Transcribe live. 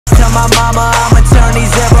my mama, I'ma turn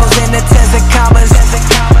these zeros into tens and commas.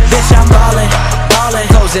 Bitch, I'm ballin', ballin',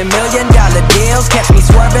 closing $1 million deals. Catch me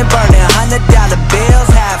swerving, burning $100 bills.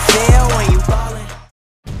 How I feel when you ballin'.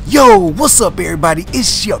 Yo, what's up everybody?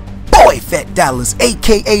 It's your boy phatdollaz,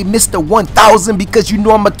 aka Mr. 1000, because you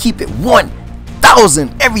know I'ma keep it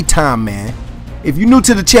 1000 every time, man. If you're new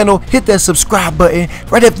to the channel, hit that subscribe button.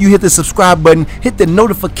 Right after you hit the subscribe button, hit the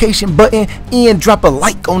notification button and drop a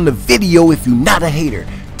like on the video if you're not a hater.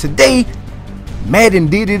 Today, Madden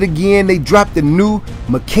did it again. They dropped the new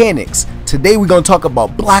mechanics. Today we're gonna talk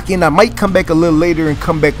about blocking. I might come back a little later and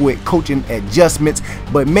come back with coaching adjustments,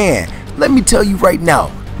 but man, let me tell you right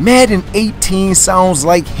now, Madden 18 sounds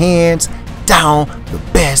like hands down the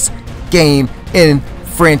best game in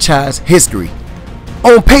franchise history.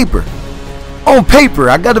 On paper,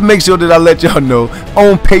 I gotta make sure that I let y'all know,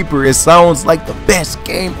 on paper it sounds like the best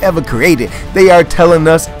game ever created. They are telling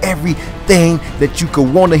us everything that you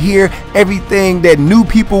could want to hear, everything that new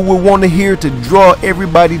people will want to hear to draw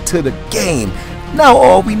everybody to the game. Now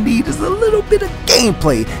all we need is a little bit of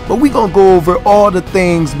gameplay, but we gonna go over all the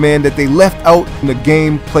things, man, that they left out in the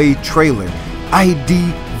gameplay trailer.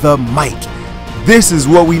 ID the mic. This is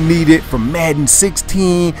what we needed from Madden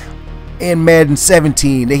 16 and Madden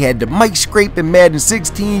 17. They had the mic scrape in Madden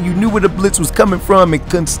 16. You knew where the blitz was coming from and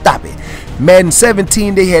couldn't stop it. Madden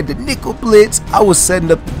 17, they had the nickel blitz. I was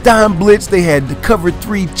setting up the dime blitz. They had the cover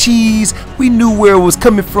 3 cheese. We knew where it was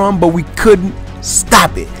coming from, but we couldn't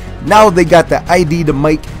stop it. Now they got the ID the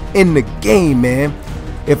mic in the game, man.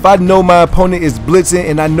 If I know my opponent is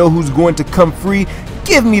blitzing and I know who's going to come free,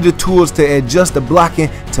 give me the tools to adjust the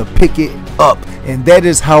blocking to pick it up. And that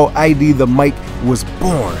is how ID the mic was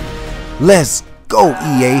born. Let's go,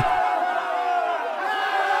 EA.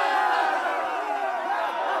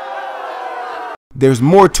 There's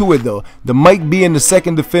more to it though. The mic being the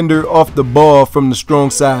second defender off the ball from the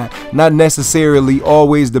strong side, not necessarily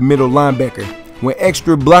always the middle linebacker. When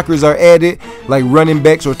extra blockers are added, like running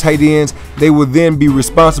backs or tight ends, they will then be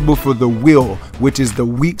responsible for the will, which is the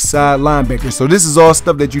weak side linebacker. So this is all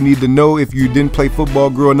stuff that you need to know if you didn't play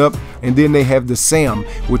football growing up. And then they have the Sam,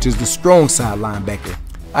 which is the strong side linebacker.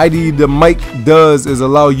 ID the mic does is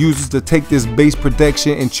allow users to take this base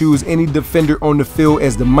protection and choose any defender on the field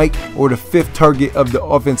as the mic or the 5th target of the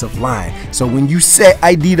offensive line. So when you set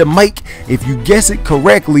ID the mic, if you guess it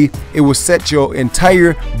correctly, it will set your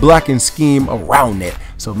entire blocking scheme around it.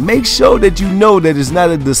 So make sure that you know that it's not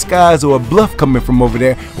a disguise or a bluff coming from over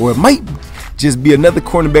there, or it might just be another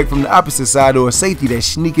cornerback from the opposite side or a safety that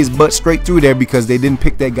sneak his butt straight through there because they didn't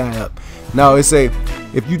pick that guy up. Now it's a,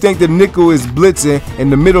 if you think the nickel is blitzing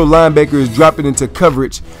and the middle linebacker is dropping into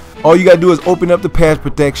coverage, all you gotta do is open up the pass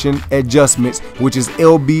protection adjustments, which is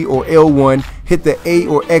LB or L1, hit the A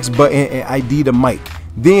or X button and ID the mic.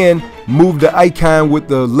 Then move the icon with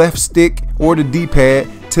the left stick or the D-pad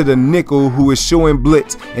to the nickel who is showing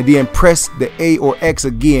blitz, and then press the A or X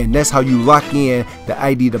again. That's how you lock in the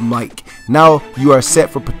ID the mic. Now you are set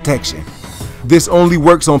for protection. This only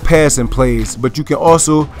works on passing plays, but it can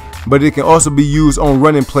also be used on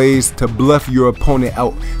running plays to bluff your opponent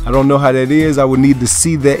out. I don't know how that is. I would need to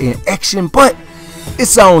see that in action, but it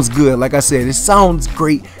sounds good. Like I said, it sounds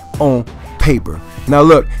great on paper. Now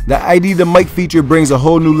look, the ID the mic feature brings a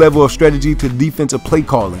whole new level of strategy to defensive play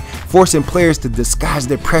calling, forcing players to disguise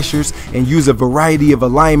their pressures and use a variety of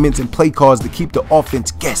alignments and play calls to keep the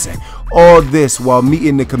offense guessing. All this while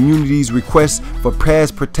meeting the community's requests for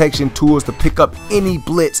pass protection tools to pick up any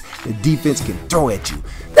blitz the defense can throw at you.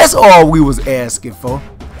 That's all we was asking for.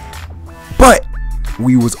 But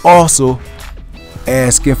we was also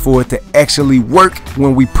asking for it to actually work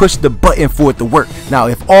when we push the button for it to work. Now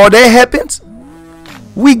if all that happens,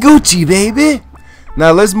 we Gucci, baby.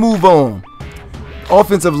 Now let's move on.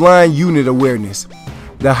 Offensive line unit awareness.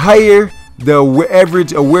 The higher the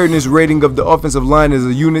average awareness rating of the offensive line as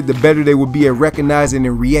a unit, the better they will be at recognizing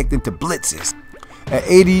and reacting to blitzes. An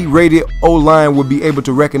 80 rated O-line will be able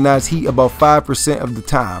to recognize heat about 5% of the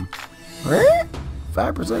time.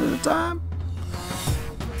 5% of the time?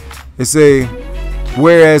 It's a,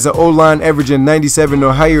 whereas an O-line averaging 97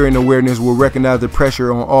 or higher in awareness will recognize the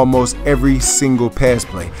pressure on almost every single pass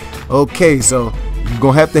play. Okay, so you're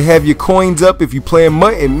gonna have to have your coins up if you playing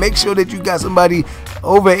MUT, and make sure that you got somebody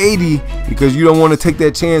over 80, because you don't want to take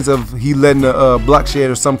that chance of he letting a block shed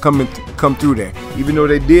or something come through there. Even though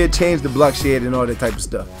they did change the block shed and all that type of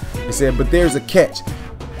stuff. They said, but there's a catch.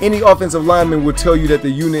 Any offensive lineman will tell you that the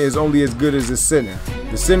unit is only as good as its center.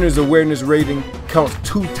 The center's awareness rating counts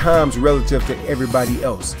 2 times relative to everybody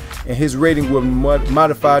else, and his rating will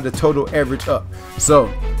modify the total average up.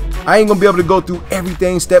 So I ain't gonna be able to go through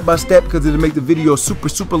everything step by step because it'll make the video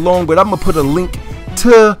super long, but I'm gonna put a link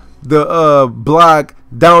to the blog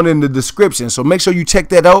down in the description. So make sure you check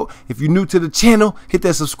that out. If you're new to the channel, hit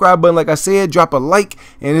that subscribe button. Like I said, drop a like,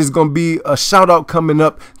 and it's gonna be a shout out coming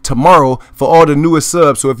up tomorrow for all the newest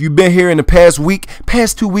subs. So if you've been here in the past week,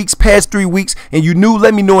 past 2 weeks, past 3 weeks, and you new,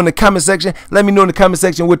 let me know in the comment section. Let me know in the comment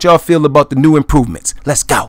section what y'all feel about the new improvements. Let's go.